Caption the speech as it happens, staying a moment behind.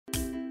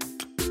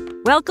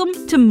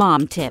Welcome to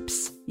Mom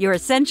Tips, your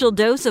essential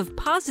dose of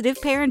positive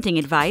parenting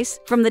advice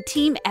from the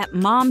team at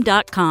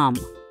mom.com.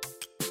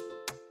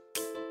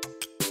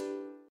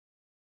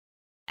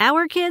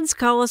 Our kids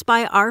call us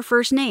by our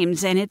first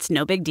names, and it's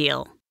no big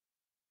deal.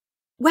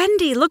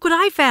 "Wendy, look what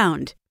I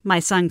found!" my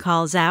son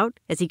calls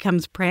out as he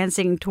comes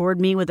prancing toward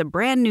me with a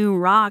brand new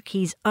rock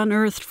he's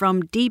unearthed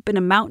from deep in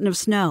a mountain of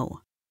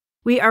snow.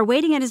 We are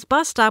waiting at his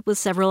bus stop with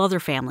several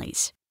other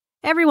families.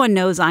 Everyone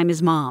knows I'm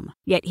his mom,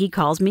 yet he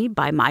calls me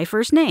by my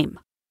first name.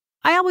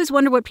 I always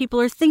wonder what people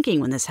are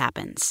thinking when this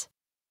happens.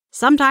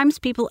 Sometimes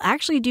people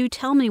actually do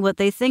tell me what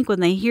they think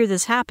when they hear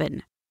this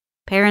happen.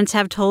 Parents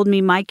have told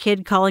me my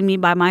kid calling me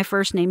by my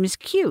first name is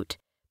cute,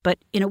 but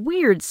in a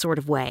weird sort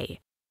of way.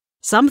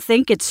 Some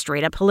think it's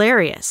straight up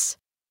hilarious.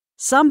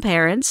 Some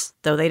parents,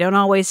 though they don't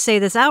always say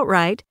this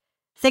outright,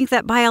 think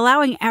that by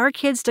allowing our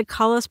kids to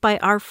call us by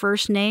our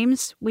first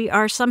names, we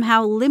are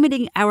somehow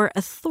limiting our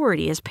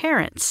authority as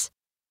parents.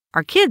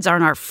 Our kids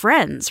aren't our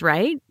friends,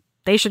 right?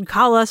 They should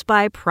call us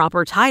by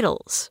proper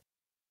titles.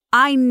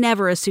 I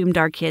never assumed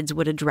our kids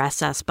would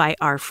address us by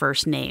our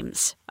first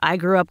names. I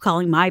grew up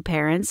calling my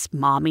parents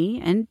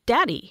Mommy and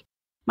Daddy.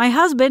 My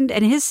husband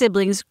and his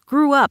siblings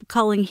grew up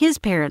calling his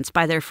parents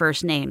by their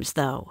first names,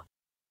 though.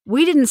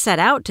 We didn't set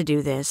out to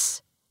do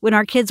this. When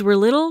our kids were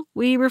little,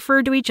 we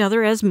referred to each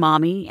other as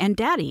Mommy and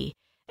Daddy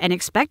and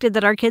expected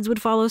that our kids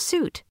would follow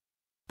suit.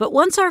 But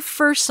once our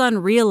first son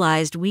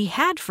realized we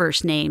had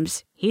first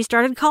names, he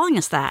started calling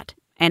us that,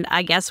 and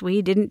I guess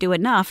we didn't do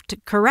enough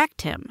to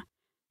correct him.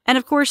 And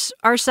of course,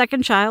 our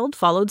second child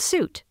followed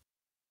suit.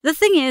 The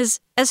thing is,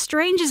 as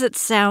strange as it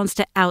sounds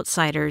to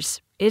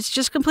outsiders, it's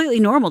just completely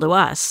normal to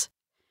us.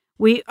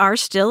 We are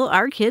still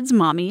our kids'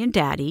 mommy and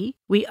daddy.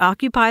 We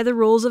occupy the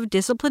roles of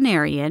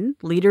disciplinarian,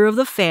 leader of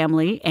the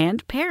family,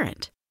 and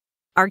parent.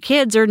 Our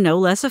kids are no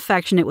less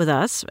affectionate with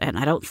us, and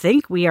I don't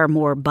think we are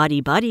more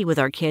buddy-buddy with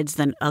our kids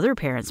than other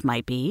parents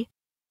might be.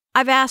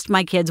 I've asked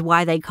my kids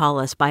why they call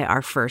us by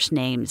our first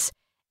names,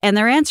 and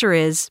their answer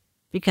is,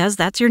 because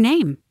that's your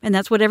name, and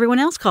that's what everyone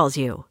else calls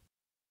you.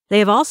 They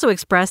have also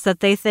expressed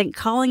that they think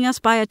calling us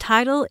by a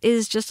title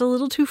is just a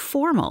little too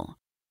formal,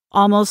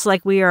 almost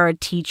like we are a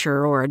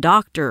teacher or a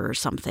doctor or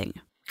something.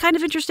 Kind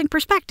of interesting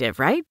perspective,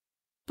 right?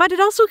 But it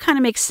also kind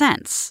of makes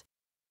sense.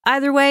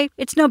 Either way,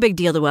 it's no big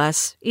deal to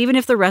us, even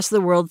if the rest of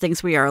the world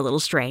thinks we are a little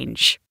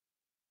strange.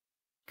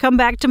 Come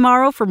back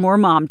tomorrow for more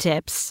mom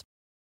tips.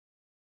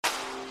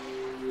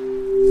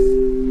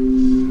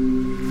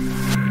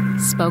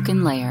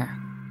 Spoken Layer.